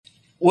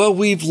Well,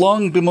 we've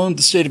long bemoaned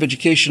the state of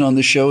education on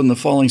this show and the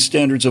falling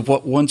standards of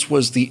what once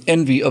was the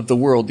envy of the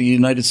world, the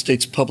United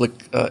States public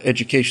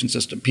education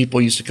system.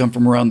 People used to come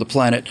from around the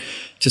planet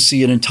to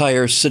see an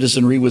entire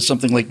citizenry with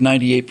something like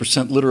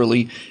 98%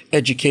 literally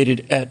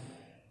educated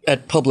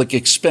at public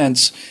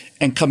expense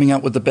and coming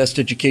out with the best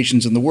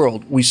educations in the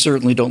world. We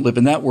certainly don't live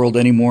in that world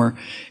anymore.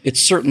 It's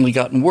certainly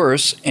gotten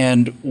worse,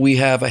 and we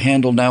have a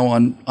handle now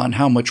on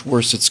how much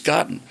worse it's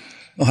gotten.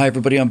 Well, hi,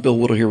 everybody. I'm Bill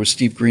Whittle here with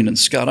Steve Green and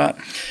Scott Ott.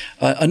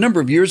 A number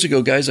of years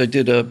ago, guys, I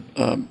did a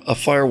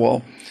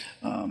firewall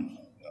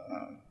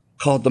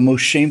called The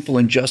Most Shameful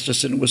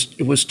Injustice, and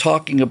it was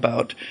talking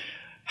about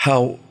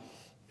how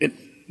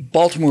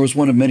Baltimore was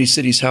one of many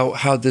cities,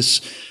 how this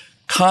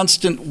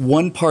constant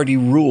one-party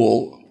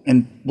rule,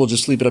 and we'll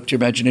just leave it up to your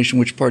imagination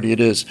which party it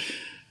is,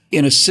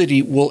 in a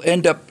city will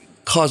end up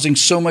causing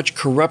so much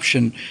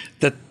corruption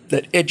that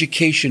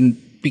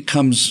education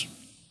becomes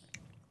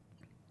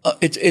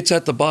it's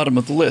at the bottom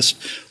of the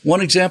list.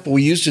 One example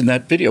we used in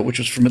that video, which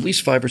was from at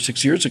least 5 or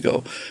 6 years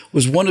ago,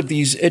 was one of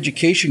these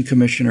education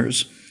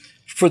commissioners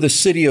for the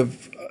city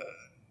of,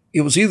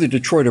 it was either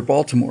Detroit or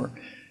Baltimore,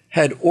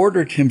 had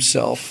ordered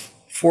himself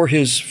for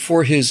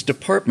his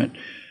department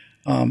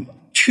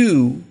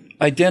 2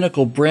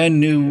 identical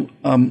brand new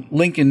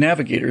Lincoln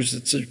Navigators,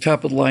 it's a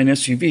top-of-the-line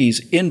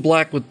SUVs, in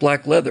black with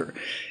black leather.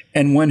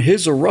 And when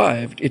his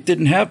arrived, it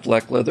didn't have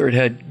black leather, it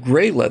had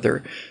gray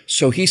leather.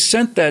 So he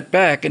sent that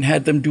back and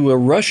had them do a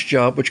rush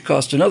job, which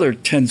cost another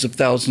tens of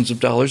thousands of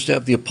dollars to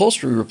have the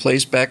upholstery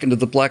replaced back into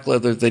the black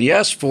leather that he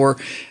asked for.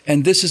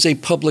 And this is a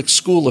public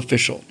school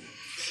official.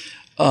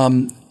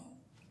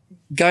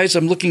 Guys,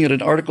 I'm looking at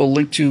an article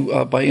linked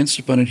to by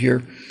Instapundit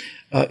here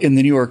in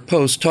the New York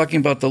Post talking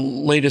about the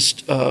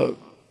latest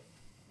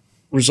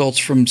results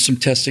from some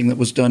testing that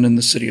was done in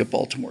the city of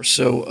Baltimore.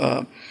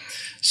 So,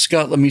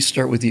 Scott, let me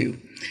start with you.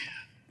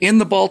 In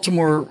the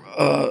Baltimore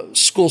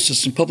school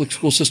system, public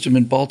school system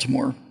in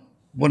Baltimore,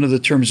 one of the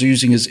terms they're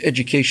using is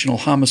educational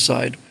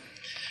homicide.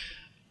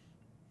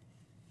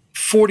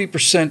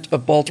 40%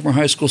 of Baltimore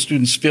high school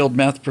students failed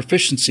math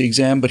proficiency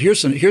exam, but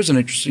here's an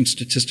interesting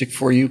statistic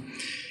for you.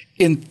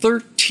 In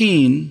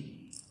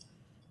 13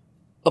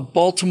 of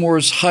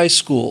Baltimore's high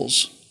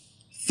schools,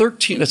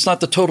 13, that's not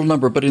the total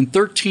number, but in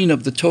 13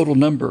 of the total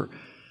number,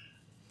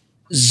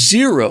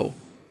 0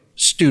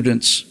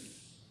 students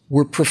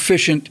were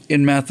proficient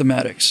in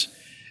mathematics.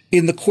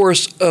 In the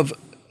course of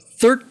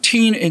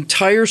 13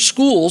 entire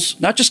schools,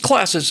 not just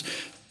classes,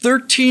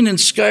 13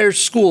 entire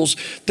schools,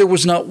 there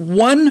was not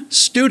one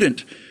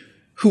student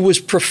who was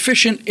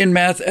proficient in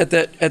math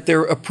at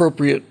their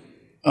appropriate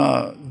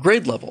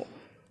grade level.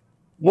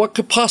 What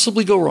could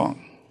possibly go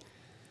wrong?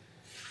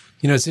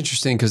 You know, it's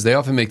interesting because they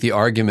often make the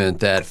argument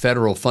that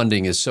federal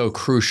funding is so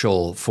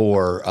crucial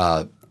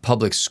for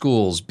public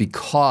schools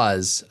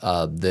because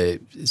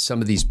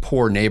some of these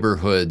poor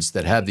neighborhoods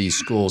that have these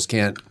schools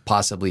can't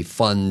possibly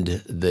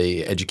fund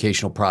the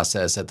educational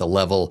process at the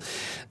level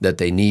that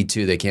they need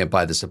to. They can't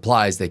buy the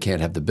supplies. They can't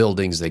have the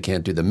buildings. They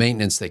can't do the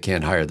maintenance. They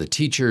can't hire the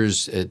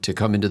teachers to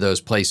come into those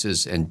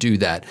places and do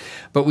that.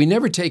 But we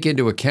never take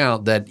into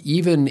account that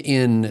even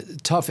in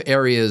tough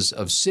areas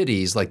of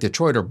cities like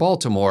Detroit or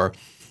Baltimore,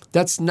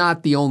 that's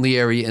not the only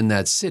area in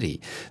that city.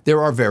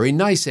 There are very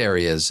nice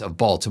areas of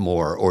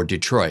Baltimore or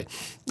Detroit.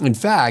 In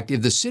fact,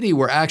 if the city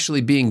were actually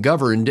being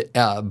governed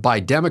by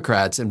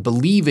Democrats and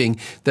believing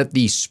that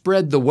the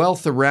spread the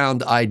wealth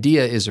around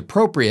idea is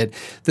appropriate,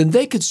 then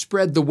they could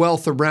spread the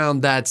wealth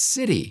around that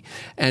city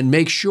and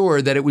make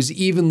sure that it was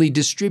evenly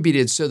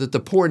distributed so that the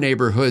poor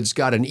neighborhoods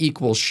got an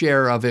equal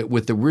share of it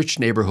with the rich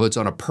neighborhoods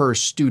on a per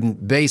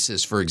student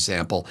basis, for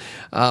example.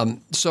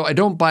 So I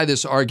don't buy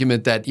this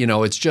argument that,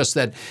 it's just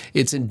that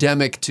it's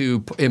endemic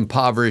to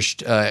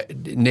impoverished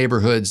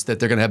neighborhoods that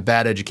they're going to have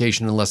bad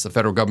education unless the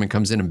federal government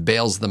comes in and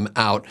bails them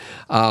out.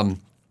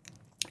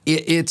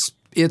 It's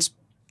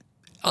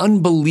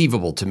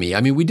unbelievable to me.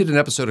 I mean, we did an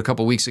episode a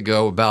couple of weeks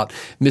ago about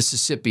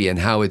Mississippi and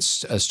how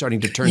it's starting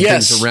to turn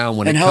things around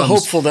when it comes. And how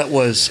hopeful that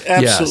was.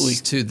 Absolutely.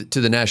 Yes,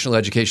 to the National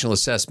Educational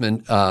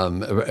Assessment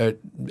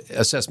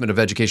of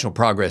Educational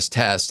Progress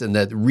test, and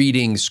that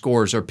reading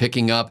scores are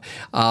picking up.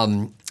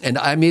 And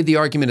I made the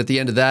argument at the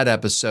end of that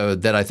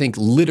episode that I think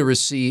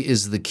literacy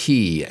is the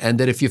key, and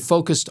that if you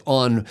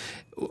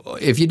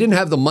didn't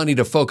have the money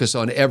to focus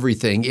on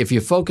everything, if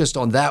you focused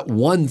on that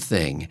one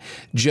thing,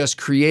 just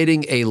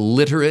creating a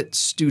literate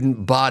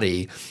student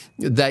body,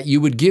 that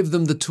you would give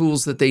them the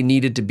tools that they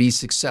needed to be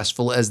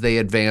successful as they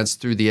advance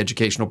through the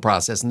educational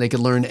process, and they could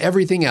learn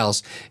everything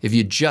else if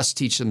you just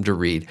teach them to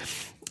read.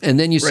 And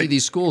then you see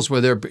these schools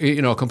where they're,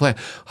 complaining,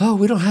 oh,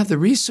 we don't have the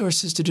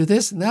resources to do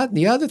this and that. And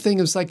the other thing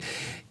is like,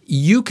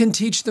 you can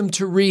teach them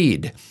to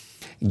read.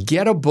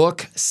 Get a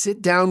book,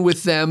 sit down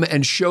with them,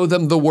 and show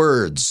them the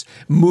words.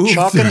 Move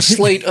Chalk and a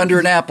slate under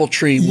an apple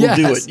tree will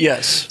do it.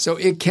 Yes. So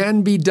it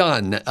can be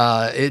done.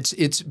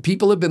 It's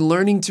people have been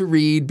learning to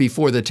read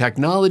before the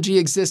technology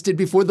existed,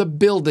 before the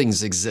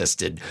buildings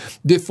existed,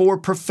 before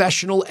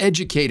professional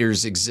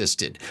educators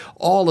existed.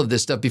 All of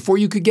this stuff. Before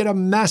you could get a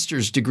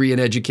master's degree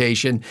in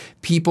education,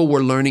 people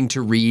were learning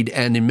to read.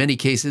 And in many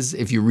cases,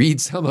 if you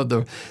read some of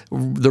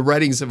the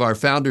writings of our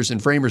founders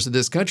and framers of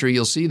this country,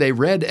 you'll see they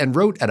read and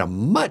wrote at a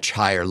much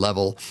higher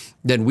level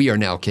than we are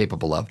now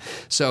capable of.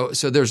 So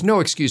there's no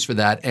excuse for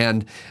that.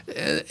 And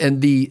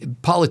the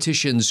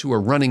politicians who are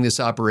running this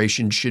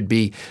operation should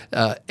be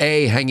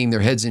A, hanging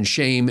their heads in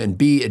shame, and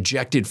B,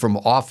 ejected from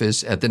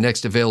office at the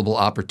next available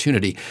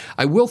opportunity.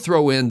 I will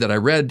throw in that I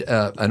read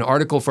an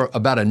article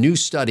about a new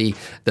study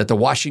that the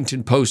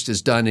Washington Post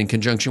has done in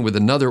conjunction with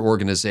another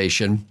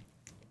organization.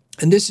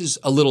 And this is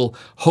a little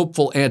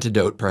hopeful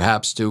antidote,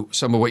 perhaps, to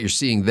some of what you're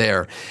seeing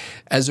there.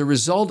 As a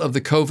result of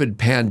the COVID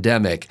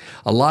pandemic,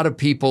 a lot of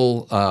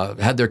people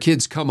had their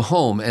kids come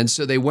home, and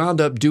so they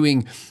wound up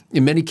doing,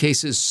 in many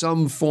cases,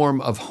 some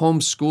form of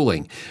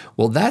homeschooling.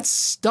 Well, that's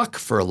stuck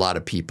for a lot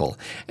of people,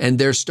 and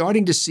they're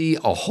starting to see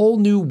a whole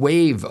new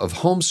wave of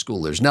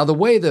homeschoolers. Now, the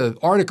way the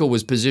article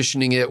was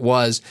positioning it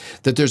was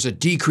that there's a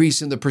decrease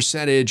in the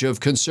percentage of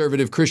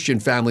conservative Christian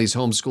families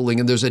homeschooling,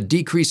 and there's a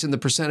decrease in the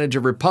percentage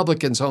of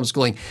Republicans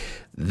homeschooling.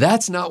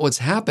 That's not what's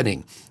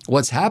happening.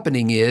 What's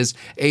happening is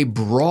a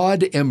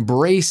broad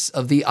embrace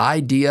of the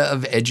idea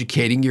of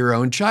educating your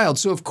own child.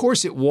 So, of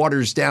course, it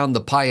waters down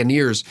the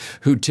pioneers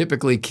who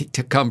typically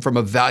come from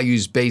a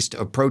values-based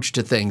approach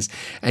to things.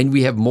 And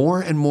we have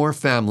more and more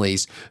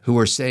families who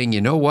are saying,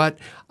 you know what?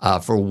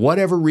 For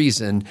whatever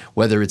reason,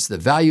 whether it's the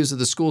values of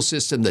the school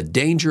system, the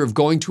danger of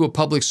going to a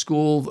public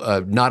school,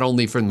 not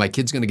only for my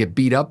kid's going to get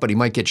beat up, but he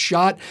might get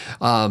shot,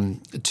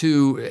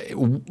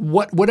 to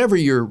whatever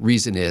your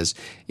reason is,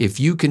 if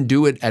you can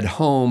do it at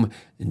home,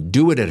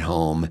 do it at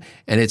home.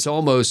 And it's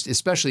almost,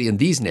 especially in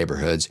these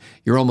neighborhoods,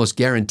 you're almost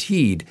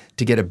guaranteed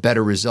to get a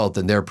better result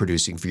than they're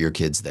producing for your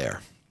kids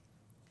there.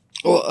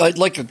 Well, I'd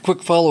like a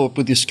quick follow-up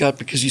with you, Scott,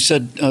 because you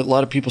said a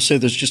lot of people say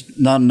there's just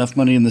not enough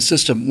money in the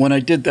system. When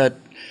I did that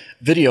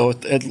video, I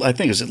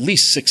think it was at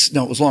least it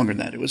was longer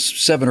than that. It was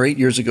 7 or 8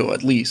 years ago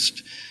at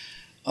least.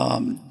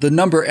 The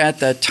number at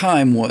that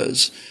time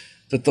was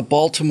that the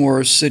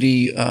Baltimore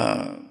city,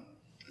 that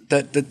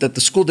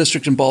the school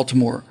district in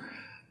Baltimore,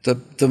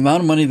 the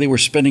amount of money they were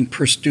spending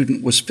per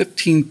student was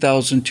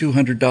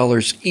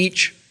 $15,200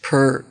 each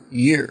per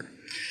year.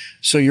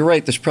 So you're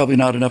right, there's probably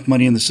not enough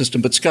money in the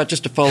system. But Scott,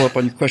 just to follow up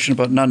on your question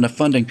about not enough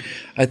funding,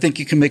 I think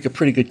you can make a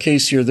pretty good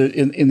case here.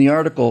 In the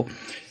article,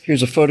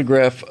 here's a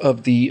photograph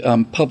of the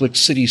public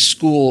city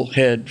school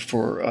head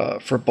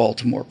for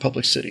Baltimore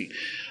Public City.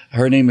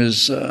 Her name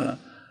is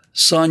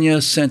Sonia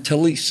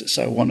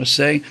Santelisis, I want to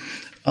say.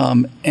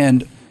 And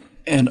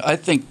I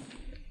think,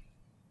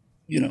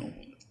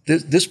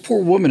 this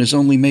poor woman is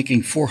only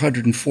making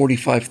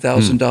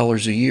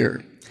 $445,000 a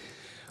year.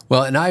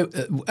 Well, and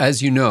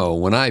as you know,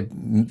 when I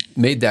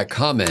made that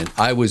comment,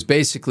 I was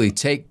basically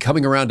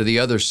coming around to the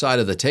other side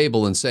of the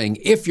table and saying,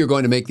 if you're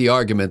going to make the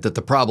argument that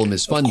the problem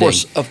is funding,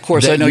 of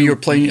course, I know you're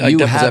playing. You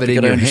have it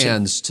in your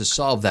hands to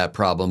solve that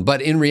problem.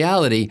 But in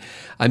reality,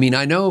 I mean,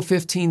 I know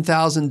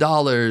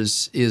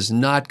 $15,000 is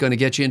not going to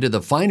get you into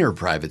the finer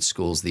private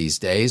schools these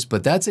days,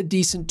 but that's a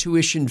decent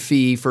tuition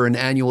fee for an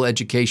annual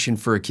education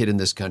for a kid in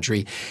this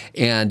country.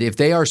 And if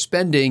they are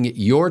spending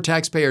your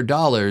taxpayer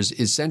dollars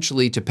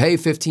essentially to pay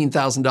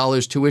 $15,000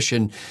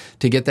 tuition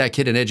to get that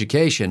kid an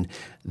education,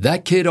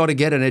 that kid ought to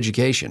get an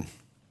education.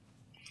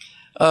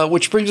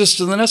 Which brings us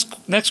to the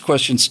next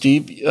question,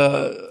 Steve.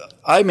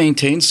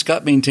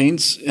 Scott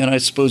maintains, and I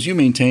suppose you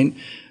maintain,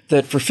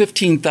 that for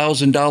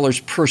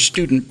 $15,000 per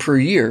student per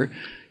year,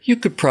 you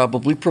could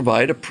probably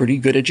provide a pretty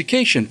good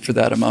education for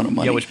that amount of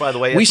money. Yeah, which, by the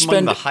way, is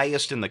among the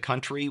highest in the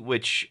country,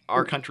 which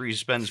our country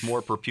spends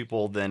more per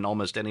pupil than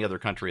almost any other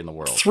country in the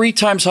world. 3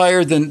 times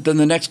higher than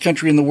the next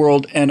country in the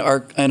world, and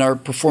our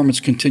performance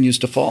continues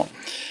to fall.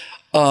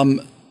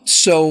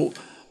 So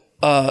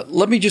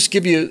let me just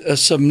give you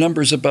some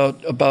numbers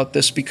about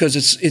this, because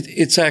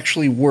it's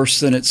actually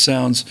worse than it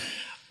sounds.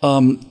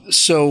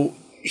 So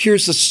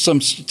here's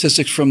some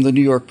statistics from the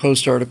New York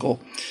Post article.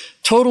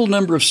 Total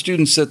number of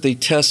students that they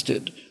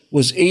tested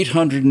was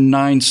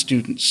 809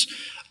 students.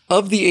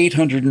 Of the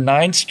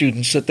 809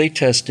 students that they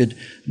tested,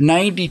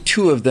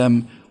 92 of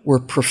them were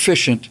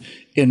proficient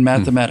in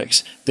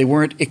mathematics. They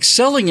weren't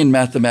excelling in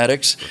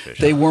mathematics.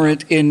 They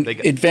weren't in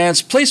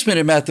advanced placement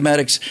in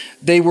mathematics.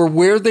 They were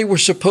where they were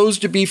supposed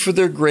to be for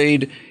their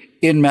grade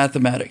in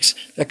mathematics.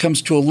 That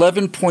comes to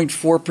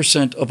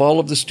 11.4% of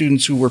all of the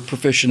students who were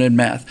proficient in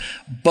math.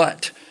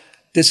 But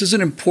this is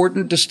an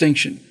important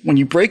distinction. When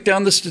you break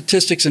down the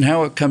statistics and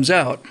how it comes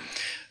out,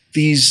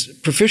 these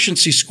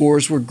proficiency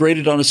scores were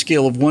graded on a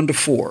scale of 1 to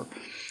 4.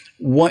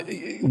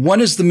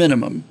 1 is the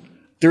minimum.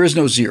 There is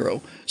no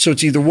 0. So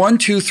it's either 1,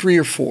 2, 3,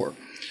 or 4.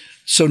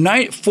 So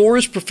 4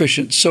 is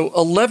proficient. So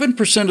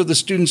 11% of the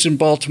students in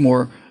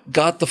Baltimore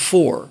got the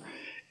 4.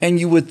 And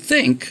you would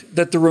think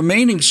that the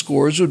remaining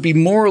scores would be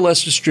more or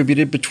less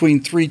distributed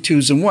between 3,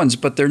 2s, and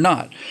 1s, but they're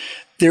not.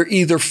 They're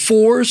either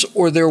 4s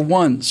or they're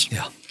 1s.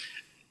 Yeah.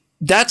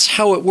 That's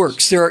how it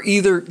works. They're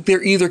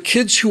either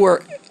kids who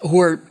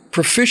are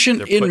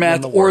proficient in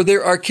math, or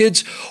there are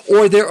kids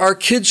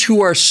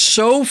who are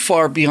so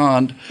far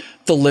beyond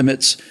the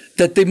limits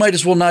that they might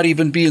as well not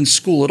even be in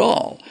school at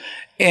all.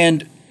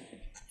 And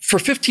for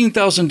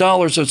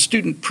 $15,000 a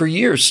student per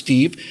year,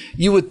 Steve,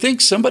 you would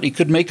think somebody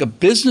could make a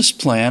business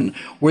plan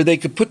where they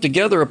could put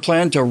together a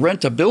plan to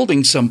rent a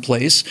building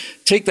someplace,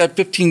 take that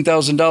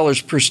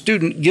 $15,000 per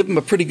student, give them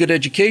a pretty good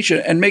education,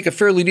 and make a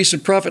fairly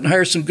decent profit and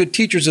hire some good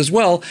teachers as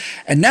well.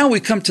 And now we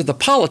come to the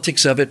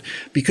politics of it,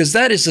 because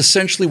that is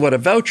essentially what a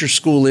voucher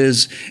school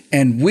is,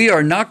 and we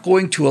are not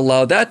going to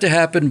allow that to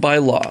happen by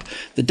law.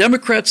 The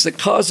Democrats that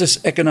caused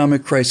this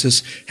economic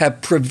crisis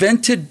have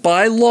prevented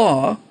by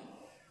law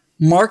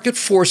market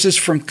forces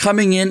from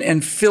coming in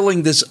and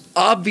filling this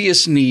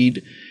obvious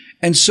need.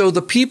 And so the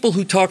people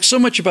who talk so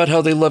much about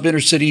how they love inner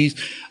city,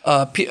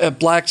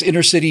 blacks,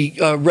 inner city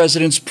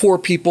residents, poor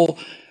people,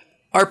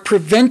 are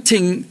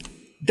preventing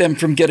them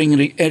from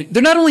getting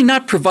they're not only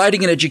not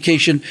providing an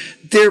education,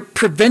 they're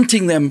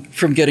preventing them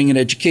from getting an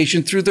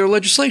education through their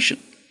legislation.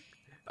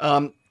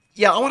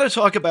 Yeah, I want to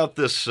talk about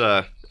this.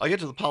 I'll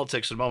get to the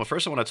politics in a moment.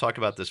 First, I want to talk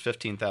about this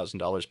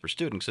 $15,000 per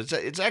student, because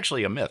it's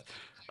actually a myth.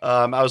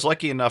 I was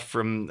lucky enough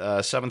from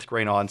 7th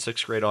grade on,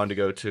 6th grade on, to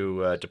go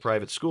to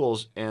private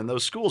schools, and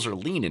those schools are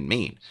lean and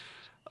mean.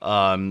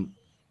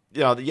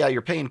 Yeah,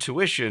 you're paying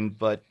tuition,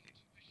 but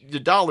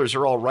the dollars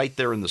are all right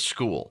there in the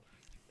school.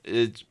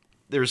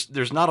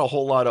 There's not a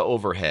whole lot of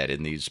overhead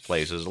in these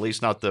places, at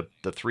least not the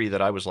 3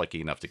 that I was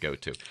lucky enough to go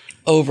to.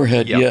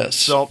 Overhead, yep. Yes.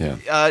 So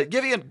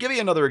give you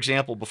another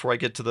example before I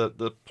get to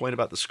the point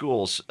about the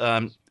schools.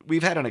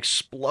 We've had an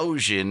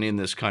explosion in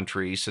this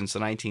country since the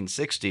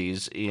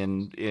 1960s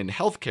in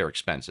healthcare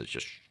expenses.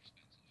 Just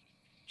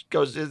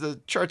goes, the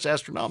chart's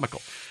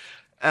astronomical.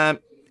 And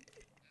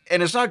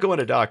it's not going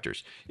to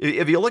doctors.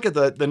 If you look at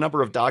the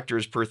number of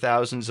doctors per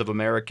thousands of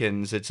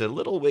Americans, it's a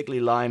little wiggly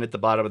line at the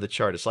bottom of the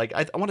chart. It's like,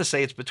 I want to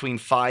say it's between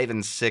 5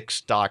 and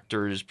 6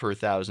 doctors per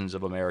thousands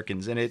of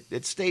Americans, and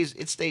it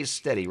stays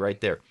steady right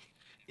there.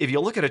 If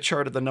you look at a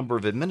chart of the number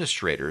of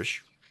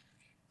administrators,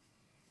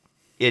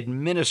 yep.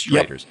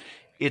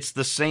 It's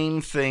the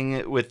same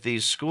thing with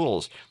these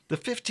schools. The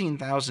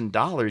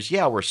 $15,000,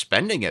 yeah, we're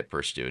spending it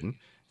per student.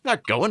 It's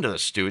not going to the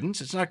students.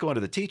 It's not going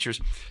to the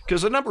teachers,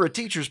 because the number of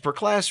teachers per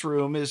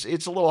classroom it's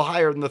a little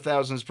higher than the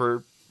thousands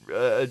per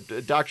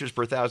doctors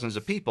per thousands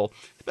of people.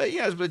 But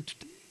yeah, it's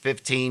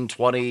 15,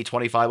 20,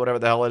 25, whatever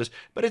the hell it is.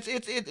 But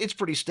it's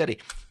pretty steady.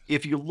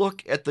 If you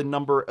look at the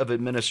number of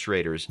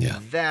administrators,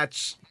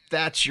 that's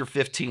your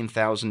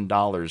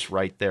 $15,000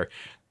 right there.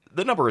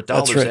 The number of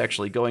dollars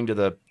actually going to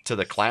the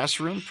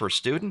classroom per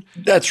student.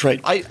 That's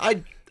right.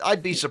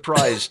 I'd be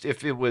surprised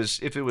if it was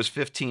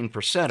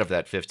 15% of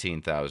that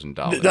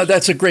 $15,000.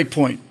 That's a great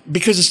point,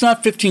 because it's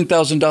not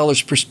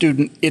 $15,000 per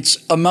student. It's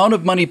amount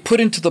of money put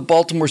into the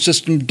Baltimore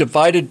system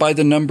divided by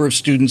the number of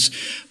students,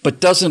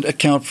 but doesn't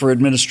account for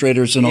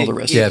administrators and all the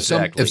rest. Yeah,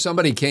 exactly. If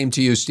somebody came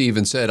to you, Steve,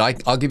 and said,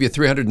 I'll give you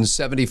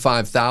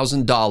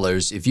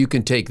 $375,000 if you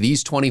can take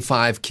these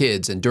 25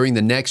 kids and during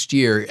the next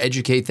year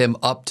educate them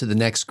up to the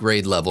next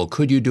grade level,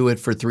 could you do it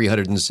for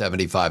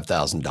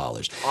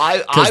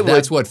 $375,000? Because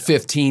that's what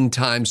 15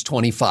 times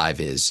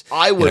 25 is.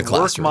 I would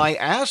work my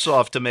ass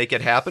off to make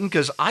it happen,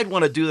 because I'd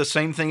want to do the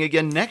same thing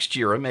again next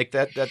year and make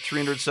that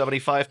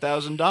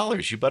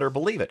 $375,000. You better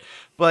believe it.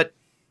 But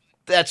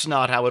that's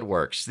not how it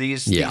works.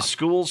 These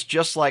schools,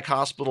 just like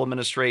hospital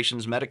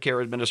administrations,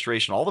 Medicare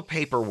administration, all the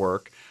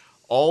paperwork,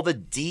 all the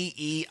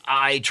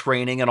DEI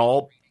training, and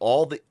all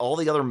the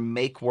other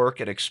make work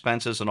and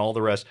expenses and all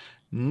the rest,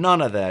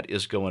 none of that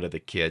is going to the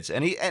kids.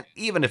 And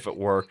even if it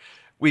were,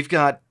 we've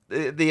got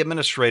the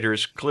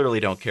administrators clearly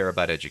don't care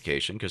about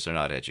education because they're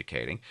not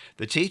educating.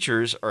 The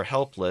teachers are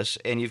helpless,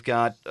 and you've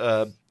got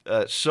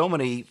so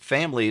many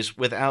families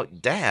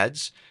without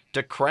dads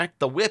to crack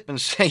the whip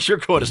and say you're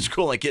going to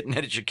school and getting an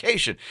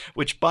education.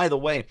 Which, by the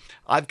way,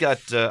 I've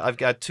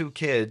got 2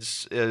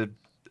 kids,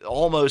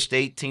 almost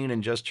 18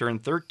 and just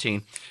turned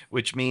 13,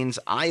 which means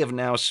I have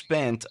now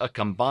spent a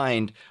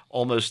combined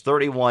almost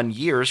 31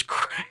 years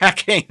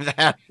cracking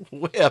that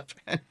whip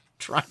and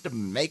trying to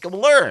make them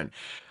learn.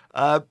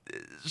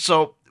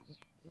 So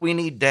we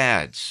need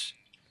dads,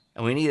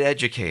 and we need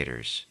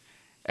educators,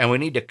 and we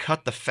need to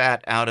cut the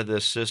fat out of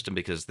this system,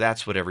 because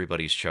that's what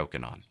everybody's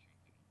choking on.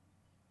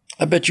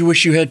 I bet you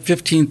wish you had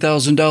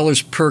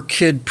 $15,000 per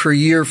kid per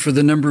year for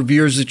the number of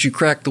years that you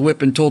cracked the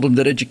whip and told them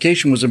that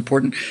education was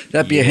important.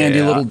 That'd be a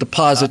handy little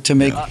deposit to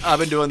make. I've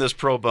been doing this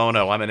pro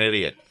bono. I'm an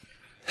idiot.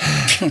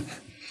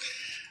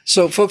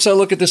 So, folks, I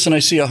look at this and I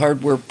see a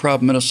hardware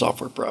problem and a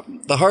software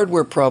problem. The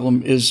hardware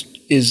problem is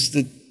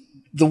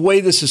the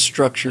way this is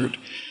structured.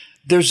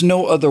 There's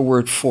no other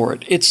word for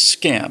it. It's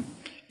scam.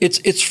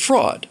 It's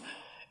fraud.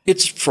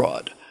 It's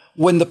fraud.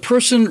 When the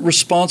person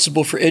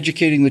responsible for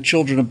educating the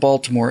children of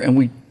Baltimore, and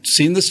we've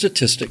seen the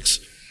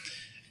statistics,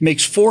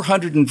 makes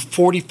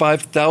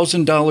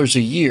 $445,000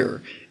 a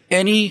year,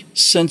 any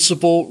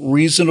sensible,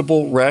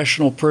 reasonable,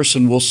 rational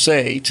person will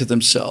say to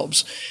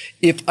themselves,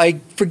 if I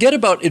forget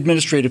about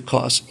administrative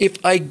costs,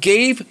 if I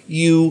gave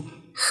you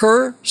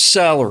her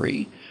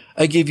salary,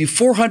 I gave you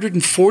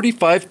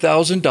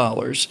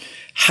 $445,000,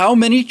 how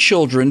many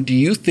children do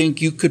you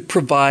think you could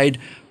provide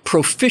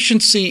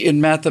proficiency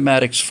in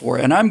mathematics for?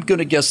 And I'm going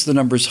to guess the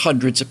number's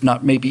hundreds, if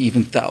not maybe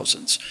even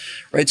thousands,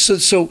 right?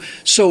 So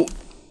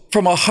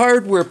from a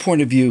hardware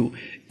point of view,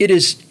 it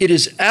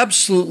is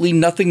absolutely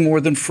nothing more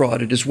than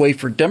fraud. It is a way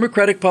for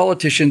Democratic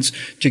politicians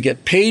to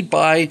get paid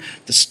by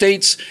the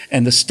states,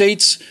 and the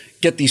states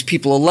get these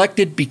people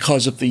elected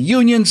because of the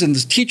unions and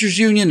the teachers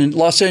union and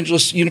Los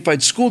Angeles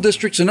Unified School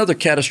District's another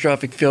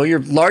catastrophic failure,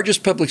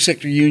 largest public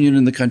sector union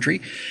in the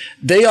country.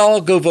 They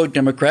all go vote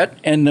Democrat,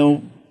 and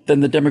then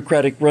the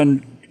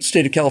Democratic-run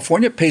state of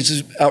California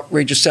pays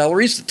outrageous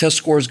salaries. The test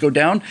scores go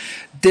down.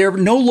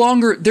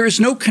 There is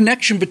no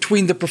connection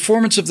between the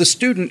performance of the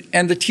student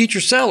and the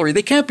teacher's salary.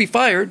 They can't be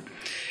fired.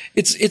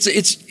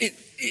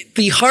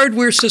 The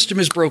hardware system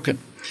is broken.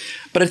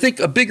 But I think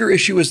a bigger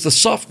issue is the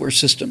software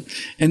system.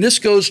 And this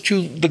goes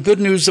to the good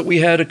news that we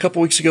had a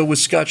couple weeks ago with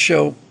Scott's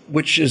show,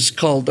 which is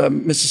called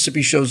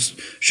Mississippi Shows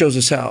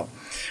Us How,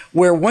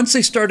 where once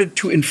they started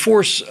to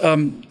enforce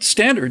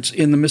standards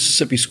in the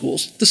Mississippi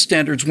schools, the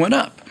standards went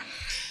up.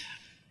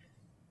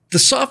 The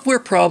software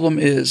problem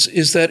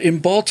is that in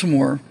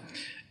Baltimore,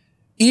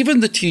 even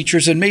the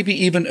teachers, and maybe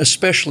even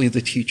especially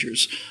the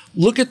teachers,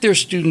 look at their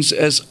students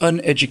as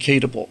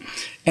uneducatable.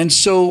 And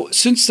so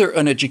since they're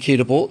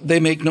uneducatable,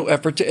 they make no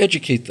effort to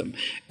educate them.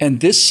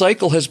 And this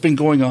cycle has been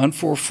going on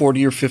for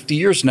 40 or 50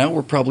 years now.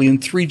 We're probably in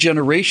 3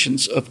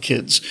 generations of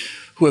kids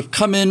who have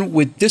come in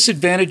with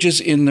disadvantages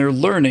in their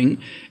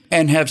learning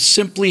and have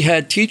simply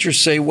had teachers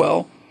say,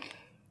 well,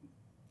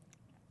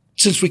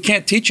 since we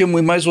can't teach them,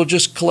 we might as well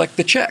just collect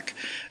the check.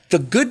 The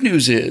good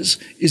news is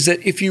that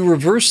if you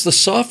reverse the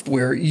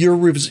software, you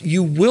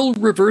will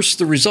reverse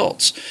the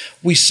results.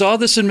 We saw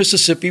this in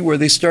Mississippi where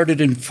they started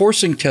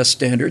enforcing test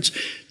standards.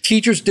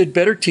 Teachers did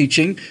better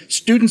teaching.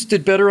 Students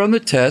did better on the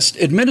test.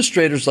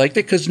 Administrators liked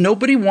it because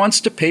nobody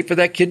wants to pay for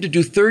that kid to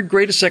do 3rd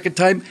grade a second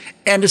time,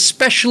 and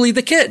especially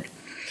the kid.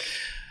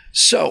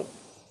 So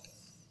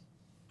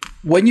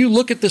when you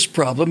look at this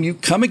problem,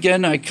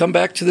 I come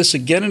back to this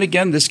again and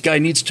again. This guy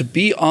needs to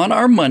be on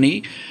our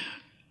money.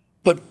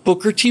 But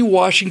Booker T.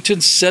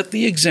 Washington set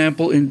the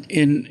example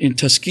in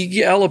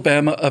Tuskegee,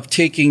 Alabama, of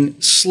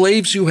taking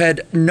slaves who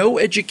had no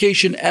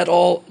education at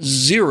all,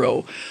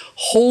 zero,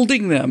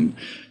 holding them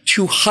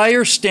to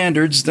higher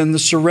standards than the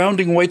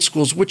surrounding white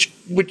schools, which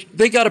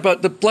they got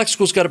about, the black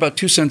schools got about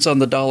 2 cents on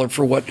the dollar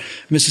for what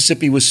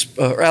Mississippi was,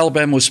 or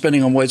Alabama was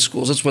spending on white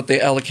schools. That's what they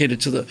allocated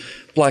to the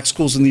black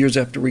schools in the years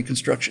after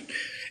Reconstruction.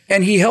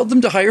 And he held them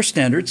to higher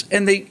standards,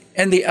 and they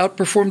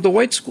outperformed the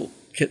white school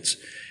kids.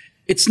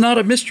 It's not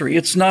a mystery.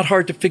 It's not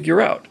hard to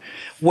figure out.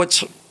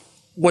 What's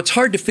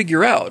hard to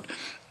figure out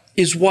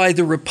is why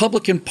the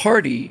Republican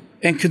Party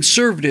and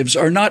conservatives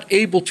are not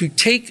able to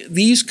take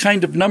these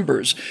kind of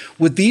numbers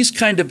with these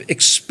kind of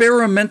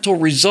experimental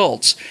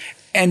results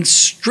and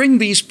string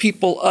these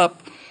people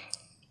up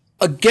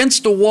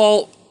against a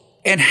wall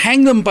and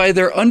hang them by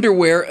their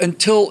underwear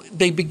until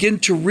they begin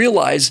to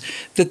realize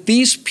that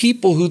these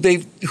people who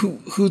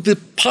the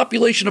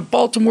population of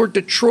Baltimore,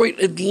 Detroit,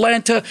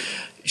 Atlanta,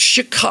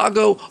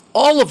 Chicago,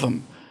 all of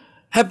them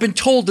have been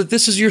told that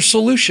this is your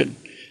solution.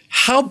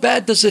 How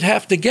bad does it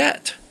have to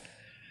get?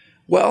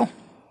 Well,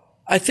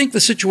 I think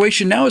the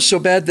situation now is so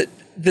bad that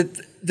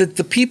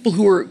the people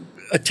who are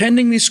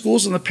attending these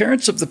schools and the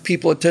parents of the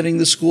people attending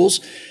the schools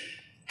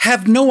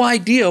have no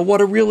idea what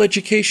a real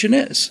education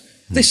is.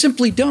 They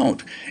simply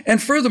don't.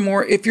 And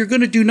furthermore, if you're going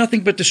to do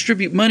nothing but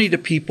distribute money to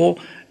people,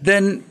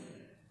 then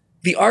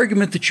the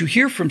argument that you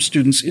hear from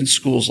students in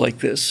schools like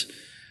this,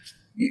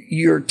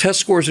 your test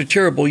scores are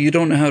terrible, you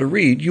don't know how to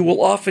read, you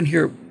will often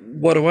hear,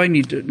 what do I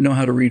need to know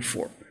how to read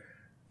for?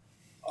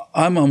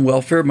 I'm on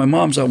welfare, my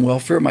mom's on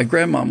welfare, my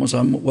grandmom was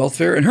on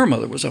welfare, and her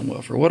mother was on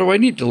welfare. What do I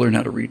need to learn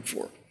how to read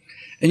for?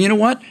 And you know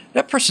what?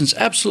 That person's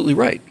absolutely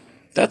right.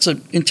 That's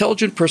an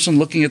intelligent person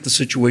looking at the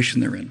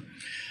situation they're in.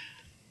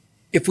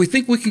 If we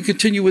think we can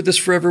continue with this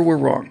forever, we're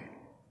wrong.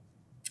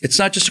 It's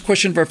not just a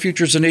question of our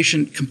future as a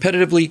nation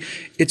competitively,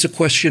 it's a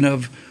question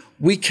of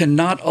we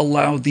cannot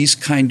allow these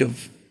kind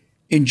of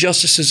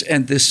injustices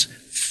and this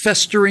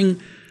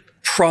festering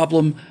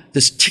problem,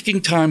 this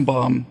ticking time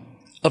bomb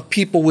of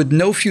people with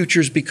no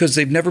futures because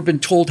they've never been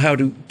told how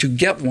to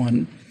get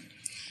one.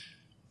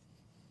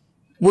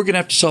 We're going to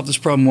have to solve this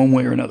problem one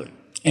way or another.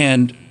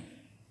 And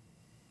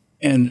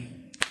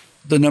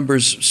the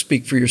numbers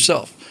speak for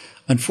yourself.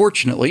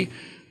 Unfortunately,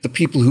 the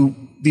people who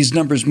these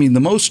numbers mean the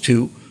most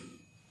to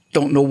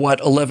don't know what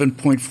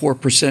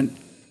 11.4%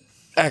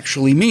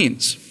 actually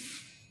means.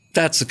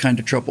 That's the kind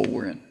of trouble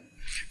we're in.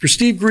 For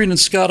Steve Green and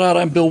Scott Ott,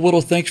 I'm Bill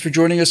Whittle. Thanks for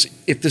joining us.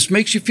 If this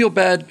makes you feel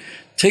bad,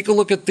 take a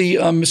look at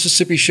the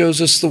Mississippi Shows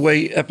Us the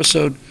Way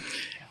episode,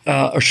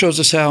 or Shows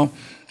Us How.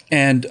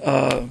 And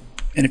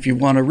if you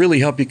want to really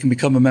help, you can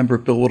become a member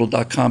at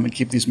BillWhittle.com and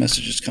keep these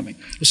messages coming.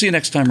 We'll see you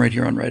next time right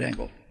here on Right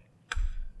Angle.